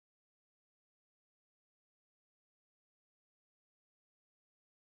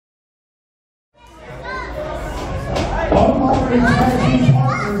And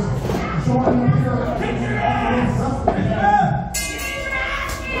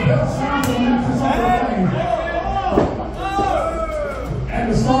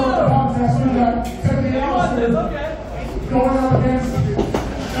the start of the contest, we got Shaggy Alister going up against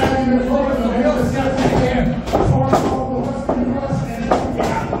Shaggy McLovin, the male discussing again. Torn off the Western US and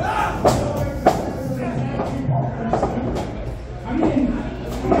I mean,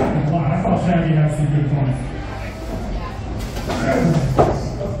 I thought Shaggy had some good points.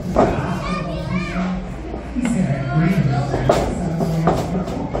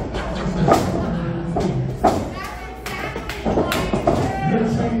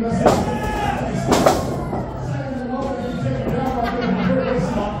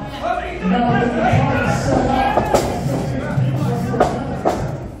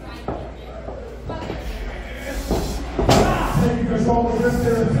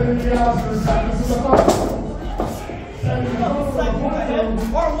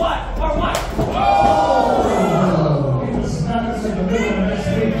 Or what? Oh! He just snapped us in the middle of this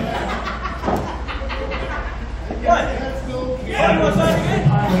week. What? Yeah, you want to try it again?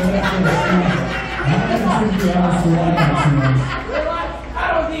 I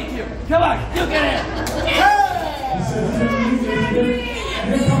don't need you. Come on, you get in. And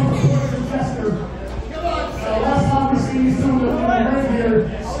here comes the poison tester. Last time we see these two in the ring here,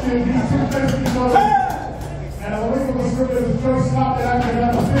 these two testers go. And I believe it was scripted the first stop that I could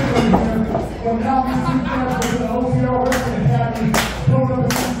have a figure here. But now these two testers in the OTR Wrestling Academy pulled up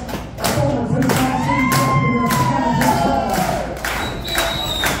against a former 10-time city champion here,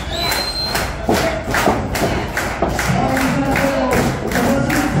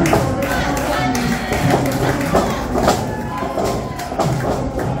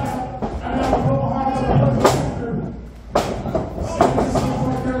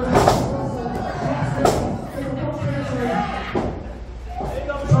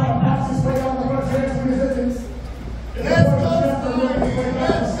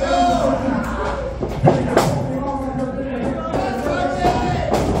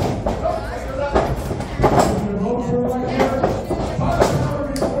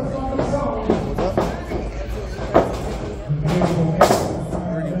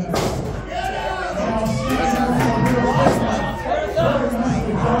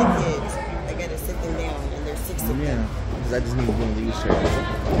 I just need one of these chairs. I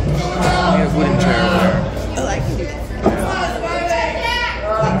need a wooden chair over there. Oh, I can do that.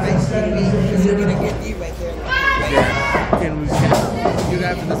 Because you're going to get you right there. Yeah. Can we do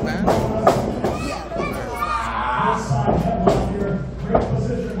that for this man?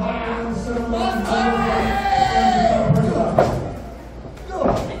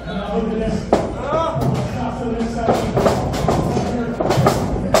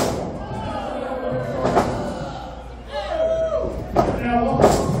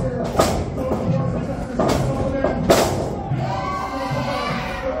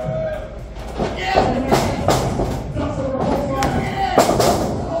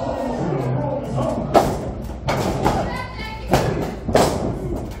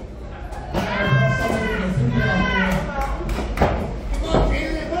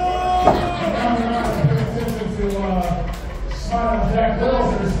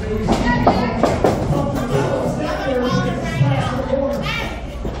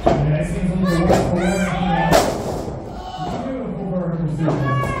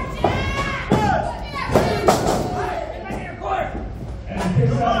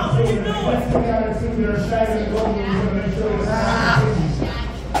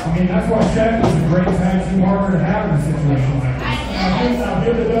 I mean, that's why Shaggy is a great tag team partner to have in a situation like this. Now,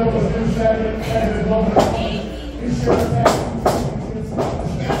 give the devil a new Shaggy and Logan. He's sure to tag team.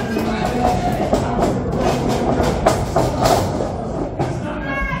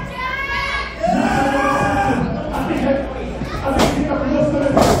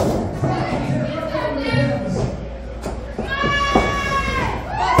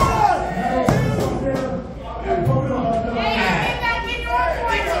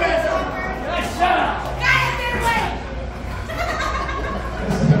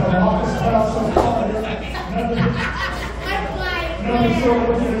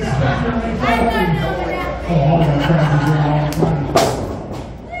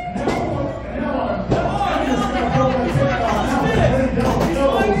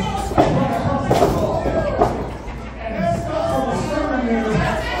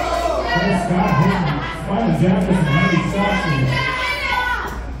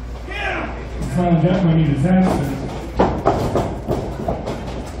 Jack might need a test.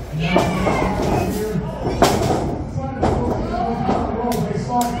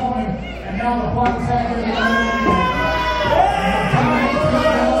 And now the clock is happening.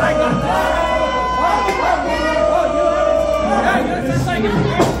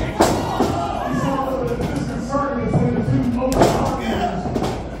 Amazing.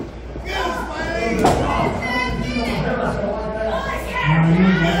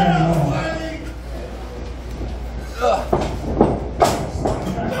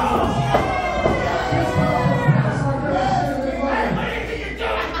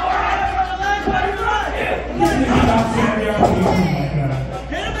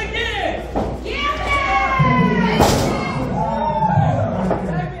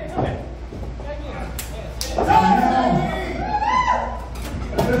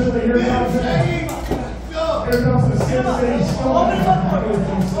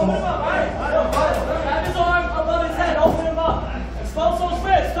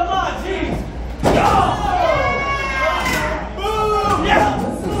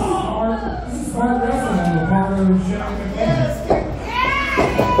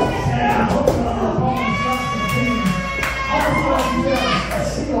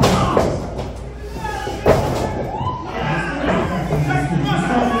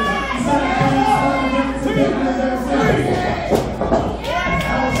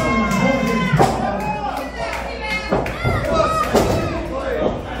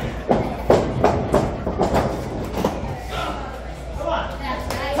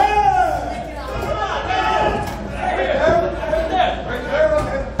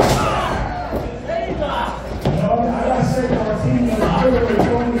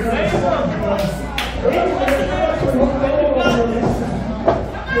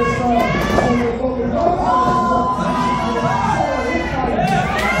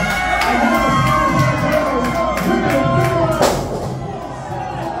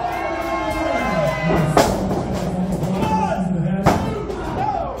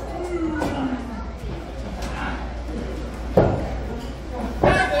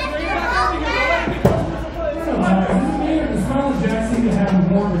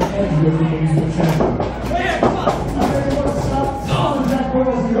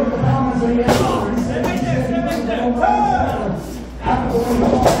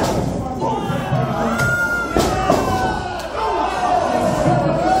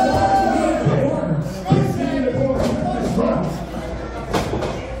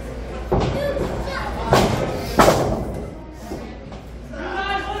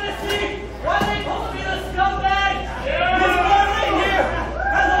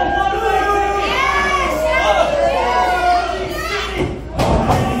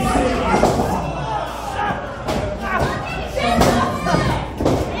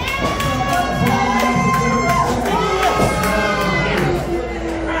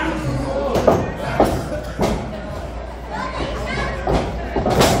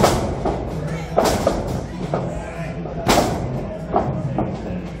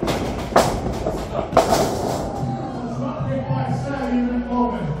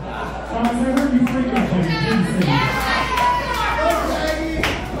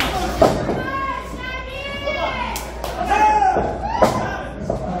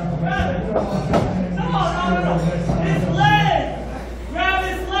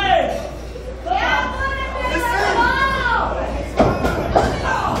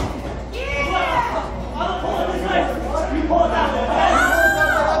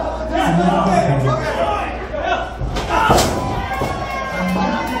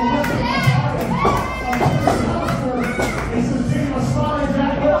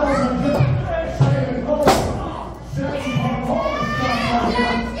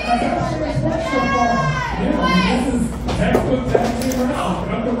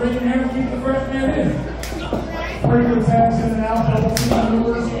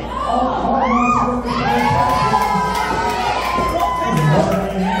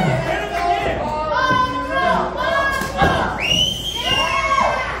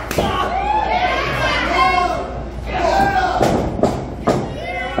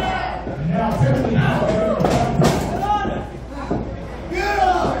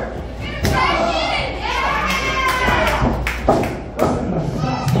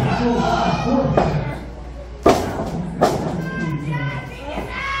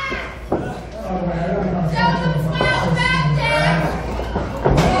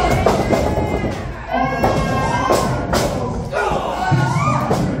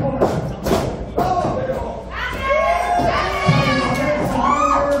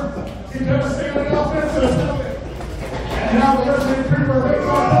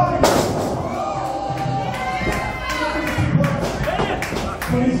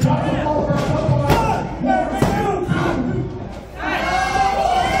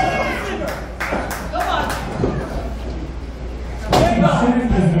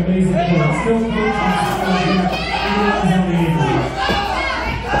 Still coaching.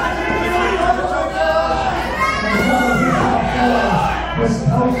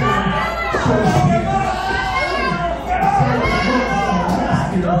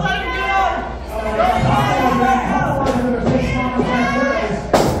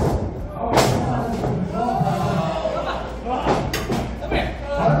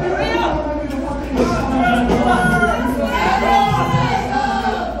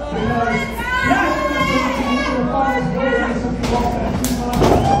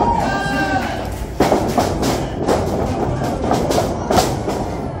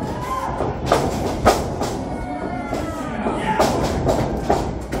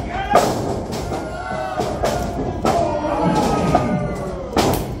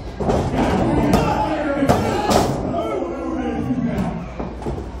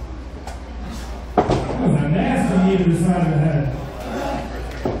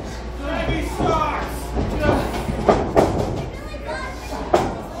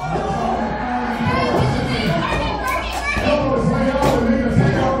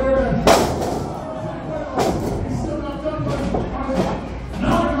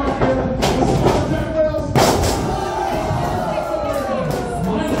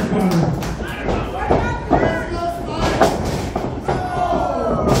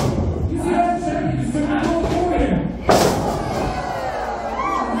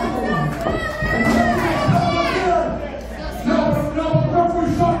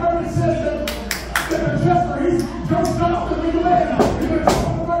 Don't stop the legal man. You're going to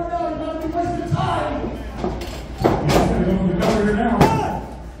come right now. You're not going to waste the time. He's going to go to the cover here now.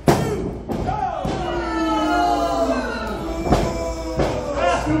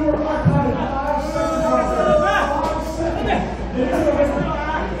 Stewart, I caught it. 5 seconds right there. 5 seconds.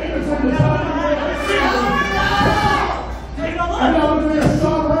 In between the top and the and now look at this.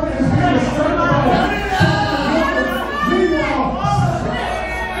 Sean Runyon is being a straight line. Meanwhile,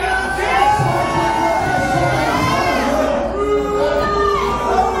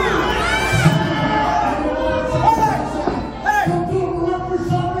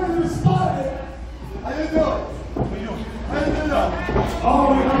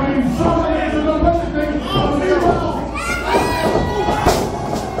 oh, I mean,